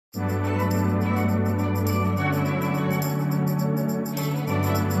What's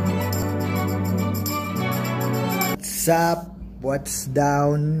up? What's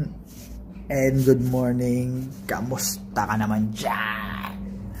down? And good morning. Kamusta ka naman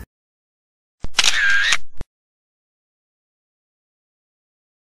dyan?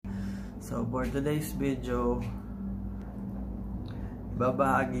 So for today's video,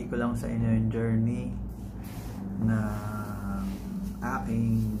 babahagi ko lang sa inyo yung journey na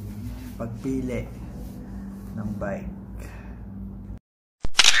aking pagpili ng bike.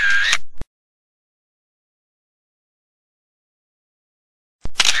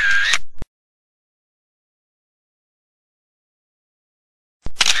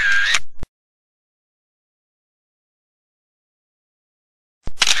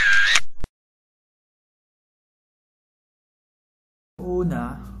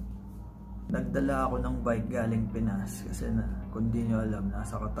 Una, nagdala ako ng bike galing Pinas kasi kung di nyo alam,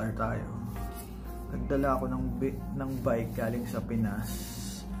 nasa Qatar tayo. Nagdala ako ng bike galing sa Pinas.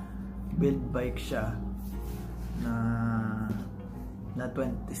 Build bike siya na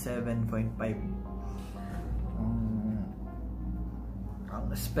 27.5. Ang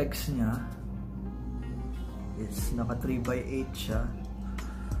specs niya is naka 3x8 siya.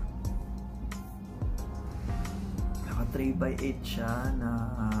 3x8 siya na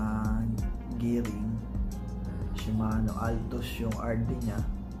gearing. Shimano Altos yung RD niya.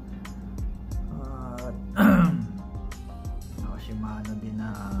 Shimano din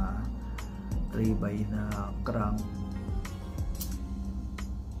na 3x na crank.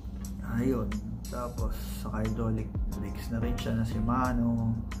 Ayun. Tapos sa hydraulic brakes na rin siya na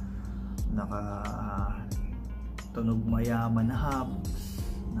Shimano. Naka tunog mayaman na hubs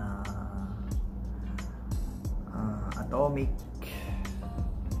na atomic.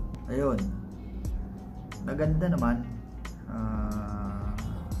 Ayun, naganda naman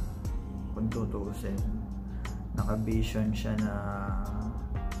kung tutuusin. Naka vision siya na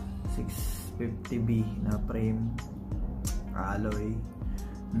 650B na frame, alloy.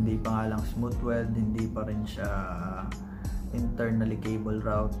 Hindi pa nga lang smooth weld, hindi pa rin siya internally cable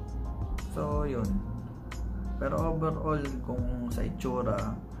route. So yun, pero overall kung sa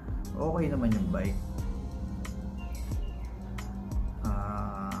itsura okay naman yung bike.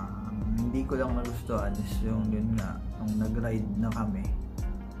 Hindi ko lang nagustuhan is yung yun nga, nung nag-ride na kami,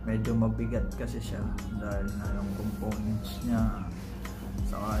 medyo mabigat kasi siya dahil na yung components niya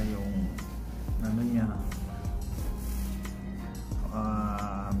saka yung ano niya,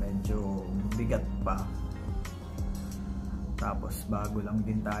 medyo bigat pa. Tapos bago lang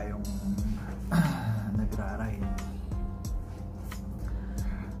din tayong nagra-ride.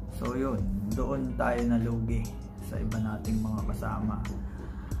 So yun, doon tayo nalugi sa iba nating mga kasama.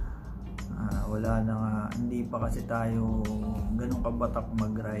 Wala na nga, hindi pa kasi tayo ganun kabatak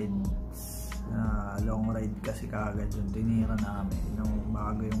mag-ride. Long ride kasi kagad yung tinira namin nung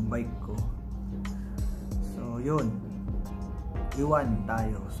bago yung bike ko. So yun, iwan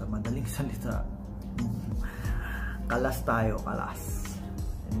tayo sa madaling salita. Kalas tayo, kalas.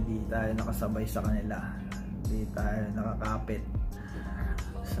 Hindi tayo nakasabay sa kanila, hindi tayo nakakapit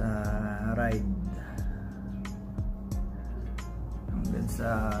sa ride. Hanggang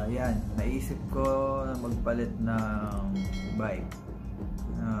sa yan, naisip ko na magpalit ng bike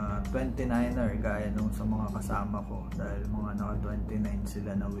 29er gaya nung sa mga kasama ko, dahil mga naka 29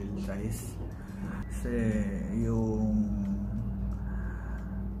 sila na wheel size. Kasi yung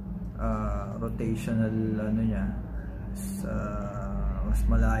rotational ano niya mas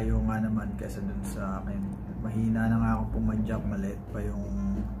malayo nga naman kaysa dun sa akin. Mahina na nga ako pumadyak, maliit pa yung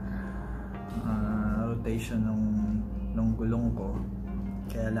rotation ng gulong ko,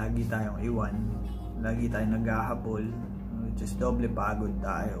 kaya lagi tayong iwan, lagi tayong naghahabol, which is doble pagod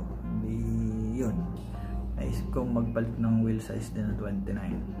tayo. Hindi yun, naisip kong magpalit ng wheel size din na 29.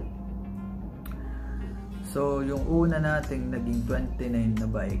 So yung una nating naging 29 na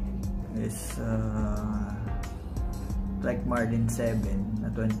bike is like Marlin 7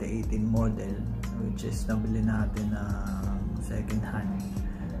 na 2018 model, which is nabili natin na second hand.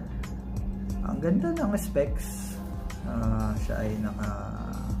 Ang ganda ng specs. Siya ay naka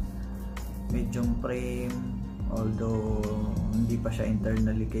medium frame, although hindi pa siya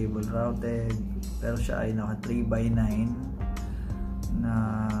internally cable routed, pero siya ay naka 3x9 na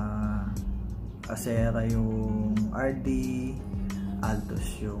Acera yung RD,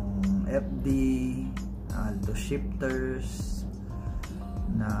 Altos yung FD, Altos shifters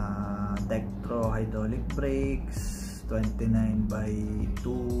na Tektro hydraulic brakes,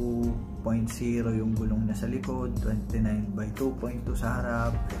 29/2.0 yung gulong niya sa likod, 29/2.2 sa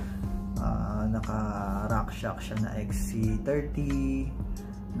harap. Naka rock shock siya na XC30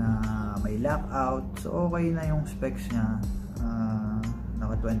 na lockout. So okay na yung specs niya.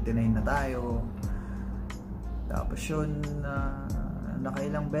 Naka 29 na tayo. Tapos yun,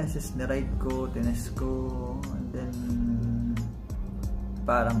 nakailang beses ni-ride ko, tinest ko, and then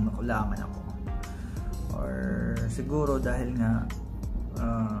parang nakulangan ako. Or siguro dahil nga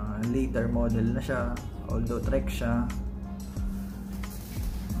later model na siya, although trek siya,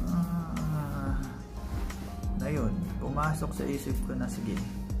 na yun, pumasok sa isip ko na sige,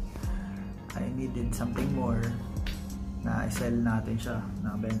 I needed something more, na i-sell natin siya,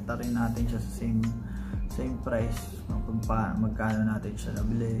 na benta rin natin siya sa same price magkano natin siya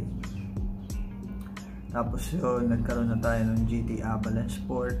nabili. Tapos yun, nagkaroon na tayo ng GT Avalanche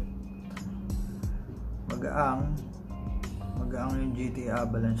Sport. Magaang yung GT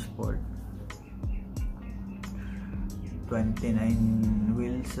Avalanche Sport, 29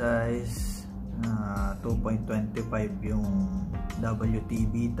 wheel size, 2.25 yung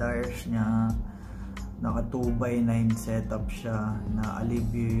WTB tires niya, naka 2x9 setup siya, na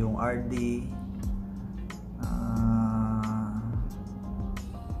alivio yung RD,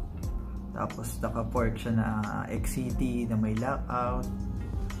 tapos naka port siya na XCT na may lockout.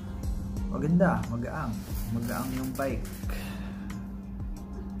 Maganda, magaang yung bike.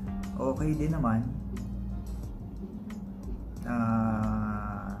 Okay din naman.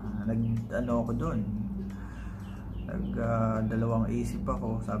 Nag-ano ako doon, dalawang isip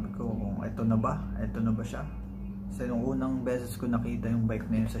ako, sabi ko kung ito na ba siya. Kasi nung unang beses ko nakita yung bike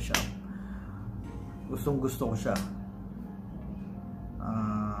na yun sa shop, gustong gusto ko siya.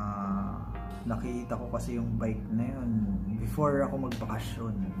 Nakita ko kasi yung bike na yun before ako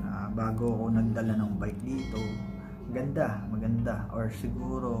magbakasyon, bago ako nagdala ng bike dito. Maganda, or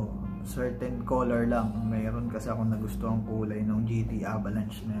siguro certain color lang. Mayroon kasi ako nagustuhan kulay ng GT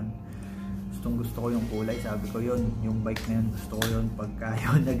Avalanche na yun. Gusto ko yung kulay, sabi ko yun, yung bike na yun, gusto ko yun. Pagka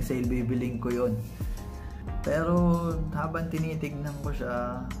yun nag-sale, bibiling ko yun. Pero habang tinitignan ko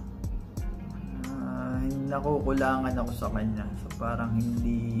siya, nakukulangan ako sa kanya. So parang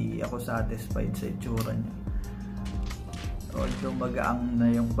hindi ako satisfied sa itsura niya. Although magaang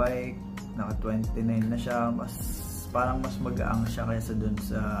na yung bike, naka 29 na siya, parang mas magaang siya kaysa dun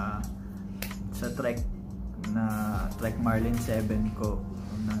sa Trek Marlin 7 ko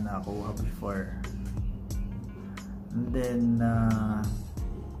na nakuha before. And then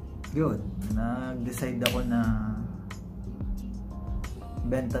yun, nag-decide ako na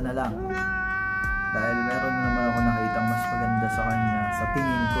benta na lang. Dahil meron naman ako nakitang mas maganda sa kanya sa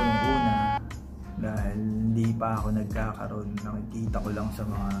tingin ko nung una. Dahil hindi pa ako nagkakaroon, nakikita ko lang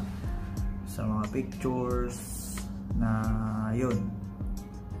sa mga pictures na yun.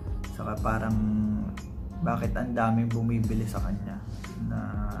 Saka parang bakit ang daming bumibili sa kanya na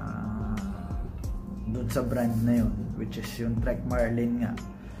doon sa brand na yun, which is yung Trek Marlin nga.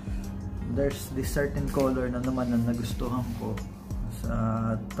 There's this certain color na naman na nagustuhan ko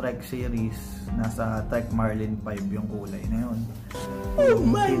sa Trek series. Nasa Trek Marlin 5 yung kulay na yun. Oh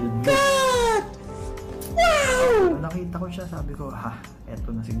my God! Wow! Nakita ko siya, sabi ko,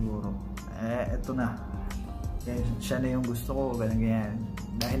 eto na siguro. Eto na. Siya na yung gusto ko, ganyan.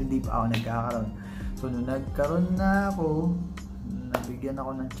 Dahil hindi pa ako nagkakaroon. So nung nagkaroon na ako, nabigyan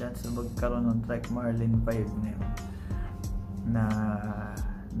ako ng chance na magkaroon ng Trek Marlin 5 na yun, na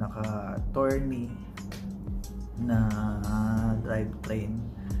naka-tourney na drivetrain,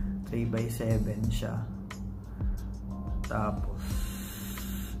 3x7 siya. Tapos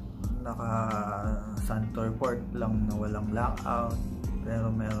naka Santor port lang na walang lockout, pero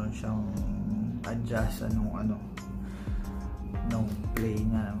meron siyang adjust nung play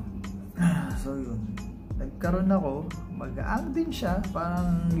niya. So yun, nagkaroon ako, mag-aang din siya,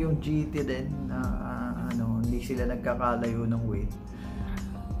 parang yung GT din na hindi sila nagkakalayo ng weight.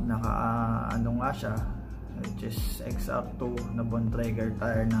 Naka nga siya, which is XR2 na Bontrager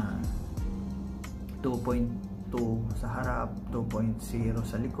tire na 2.2 sa harap, 2.0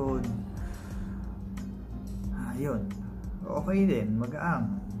 sa likod. Yun, okay din,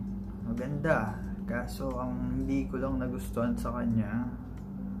 magaang, maganda. Kaso ang hindi ko lang nagustuhan sa kanya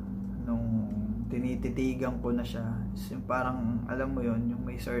nung tinititigan ko na siya, yung parang alam mo yun, yung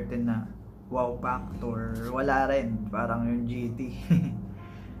may certain na wow factor, wala rin. Parang yung GT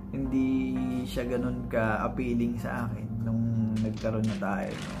hindi siya ganun ka appealing sa akin nung nagkaroon na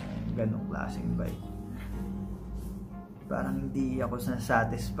tayo ng ganung klaseng bike. Parang hindi ako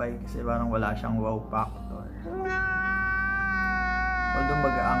satisfied kasi parang wala siyang wow factor. Although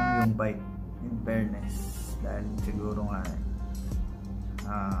magaang yung bike, in fairness, dahil siguro nga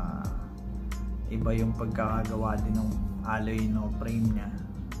iba yung pagkakagawa din ng alloy no frame niya.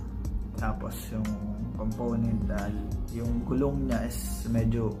 Tapos yung component, dahil yung gulong niya is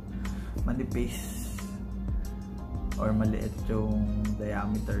medyo manipis or maliit yung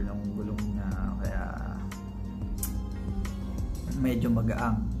diameter ng gulong niya, kaya medyo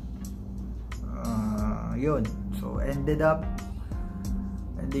magaang. Yun, so ended up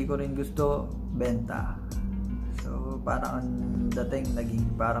hindi ko rin gusto benta. So parang ang dating naging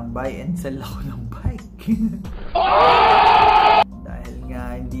parang buy and sell ako ng bike. Dahil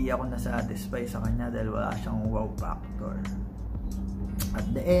nga hindi ako nasatisfy sa kanya dahil wala siyang wow factor. At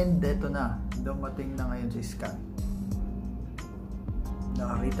the end, eto na, dumating na ngayon si Scott.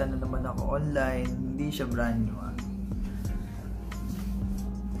 Nakakita na naman ako online, hindi siya brand new.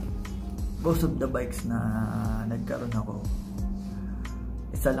 Most of the bikes na nagkaroon ako,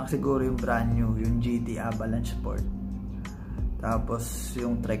 isa lang siguro yung brand new, yung GT Avalanche Sport. Tapos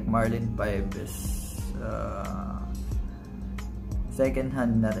yung Trek Marlin 5 is second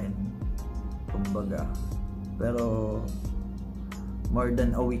hand na rin, kumbaga. Pero more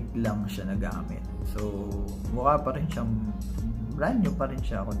than a week lang siya nagamit. So mukha pa rin siyang brand new pa rin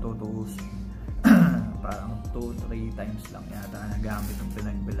siya kung tutuusin. Parang 2-3 times lang yata nagamit yung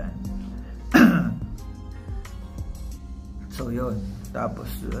pinagbilan. So yun, tapos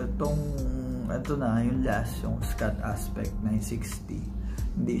ito na yung last, yung Scott Aspect 960.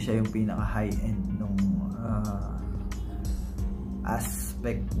 Hindi siya yung pinaka high end nung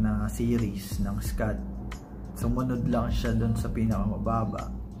Aspect na series ng Scott. Sumunod lang siya dun sa pinaka mababa.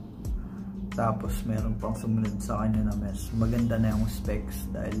 Tapos meron pang sumunod sa kanya na mas maganda na yung specs,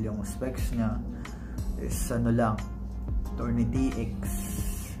 dahil yung specs niya is ano lang, Tourney TX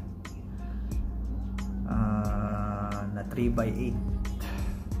na 3x8.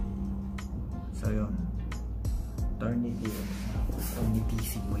 So yun, Tourney TX, Tourney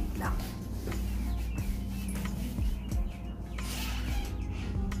TC, wait lang.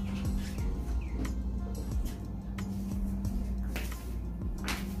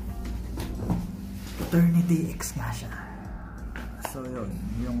 Tourney TX nga siya. So yun,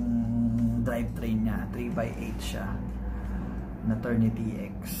 yung drivetrain niya 3x8 siya na Tourney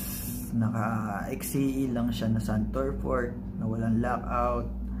TX. Naka XCE lang siya na Santor Fork na walang lockout,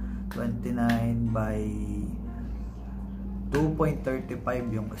 29 by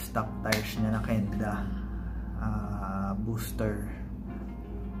 2.35 yung stock tires niya na Kenda booster,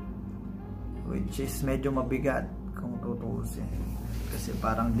 which is medyo mabigat kung tutuusin. Kasi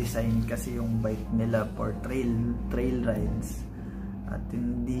parang design kasi yung bike nila for trail rides at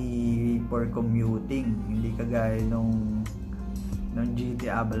hindi for commuting, hindi kagaya nung GT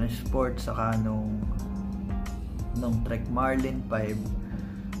Avalanche Sport saka nung Trek Marlin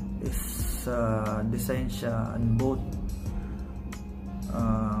 5 is design siya on both,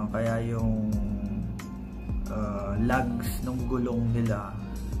 kaya yung lugs ng gulong nila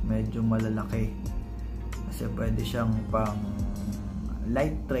medyo malalaki kasi pwede siyang pang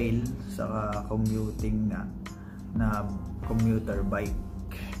light trail saka commuting na commuter bike,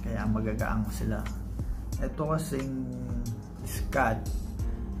 kaya magagaang sila. Ito kasing Scott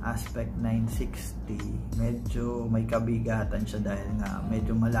Aspect 960 medyo may kabigatan siya dahil nga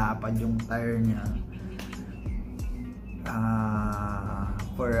medyo malapad yung tire niya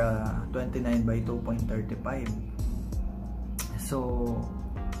for 29 by 2.35. So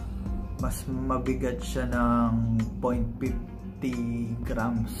mas mabigat siya ng 0.50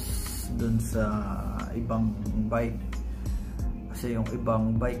 grams dun sa ibang bike, kasi yung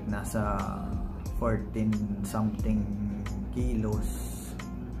ibang bike nasa 14 something kilos,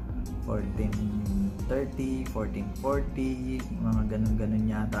 1430, 1440, mga ganun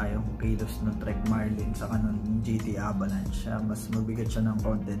yata yung kilos ng Trek Marlin sa ng GT Avalanche. Mas mabigat siya ng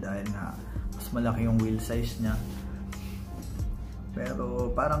konti dahil nga mas malaki yung wheel size niya,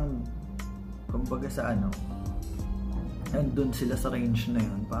 pero parang kumbaga sa nandun sila sa range na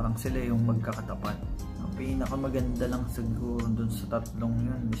yun, parang sila yung magkakatapat. Ang pinakamaganda lang siguro dun sa tatlong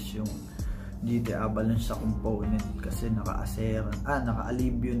yun is yung GT Avalanche sa component, kasi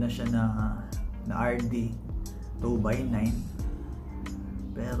naka-alibyo na siya na RD 2x9.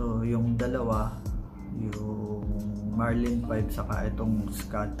 Pero yung dalawa, yung Marlin 5 saka itong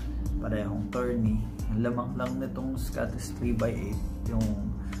Scott, parehong Tourney. Ang lamang lang nitong Scott is 3x8,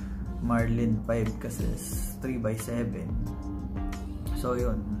 yung Marlin 5 kasi is 3x7. So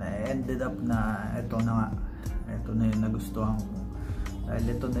yun, ended up na ito na yung nagustuhan ko, dahil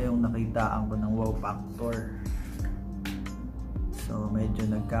ito na yung nakitaan ko ng wow factor. So medyo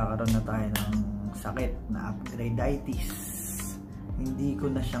nagkakaroon na tayo ng sakit na upgrade-itis. Hindi ko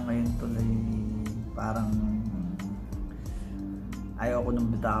na siya ngayon tuloy, parang ayaw ko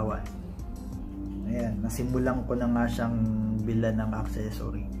nang bitawan. Ayan, nasimulan ko na nga siyang bilan ng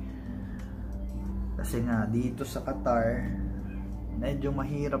accessory. Kasi nga dito sa Qatar, medyo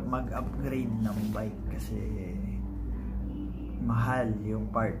mahirap mag-upgrade ng bike kasi mahal yung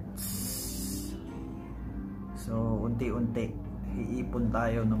parts. So unti-unti iipon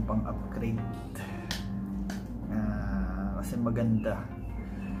tayo ng pang-upgrade kasi maganda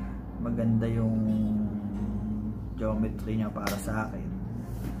yung geometry niya para sa akin,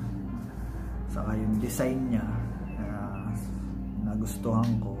 saka yung design niya nagustuhan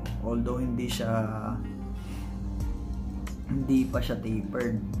ko, although hindi pa siya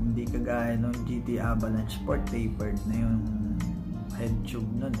tapered, hindi kagaya ng GT Avalanche Sport, tapered na yung head tube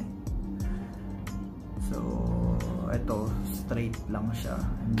nun eh. So ito straight lang siya,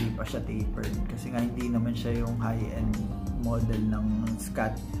 hindi pa siya tapered kasi nga hindi naman siya yung high-end model ng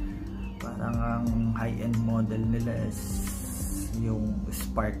Scat. Parang ang high-end model nila is yung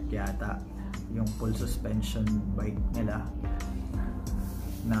Spark yata, yung full suspension bike nila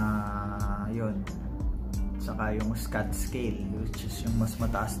na yun. Saka yung Scat scale, which is yung mas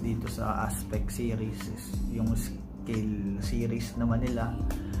mataas dito sa aspect series, is yung scale series naman nila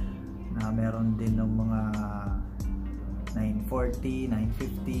na meron din ng mga 940,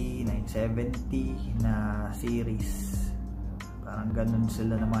 950, 970 na series. Parang ganun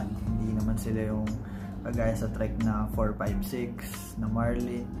sila naman, hindi naman sila yung kagaya sa Trek na 456 na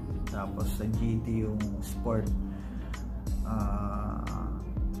Marlin, tapos sa GT yung Sport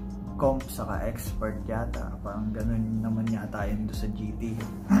Comp saka Expert yata, parang ganun naman yata yun doon sa GT.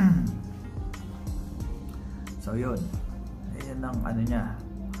 So yun, ayan ang ano niya,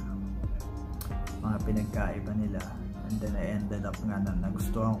 mga pinagkaiba nila. And then I ended up nga na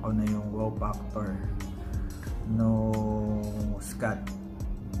nagustuhan ko na yung wow factor no Scat.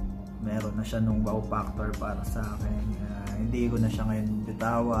 Meron na siya nung wow factor para sa akin. Hindi ko na siya ngayon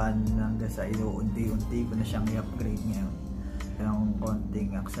bitawan hanggang sa unti-unti ko na siyang i-upgrade ngayon. Yung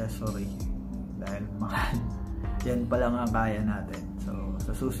konting accessory dahil mahal. Yan pa lang ang kaya natin. So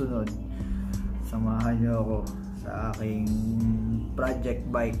sa susunod, samahan niyo ako sa aking project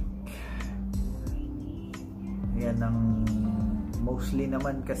bike. Yan ang mostly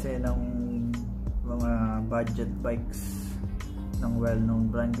naman kasi ng mga budget bikes ng well-known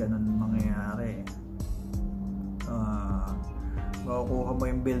brand, ganun mangyayari. Makukuha mo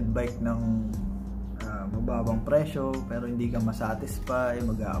yung build bike ng mababang presyo pero hindi ka masatisfy,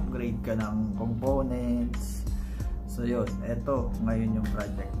 mag-upgrade ka ng components. So yun, eto ngayon yung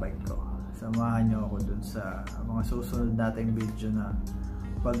project bike ko. Samahan nyo ako dun sa mga susunod nating video na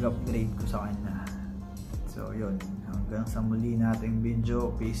pag-upgrade ko sa kanya. So yun, hanggang sa muli nating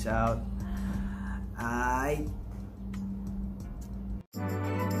video. Peace out. Ay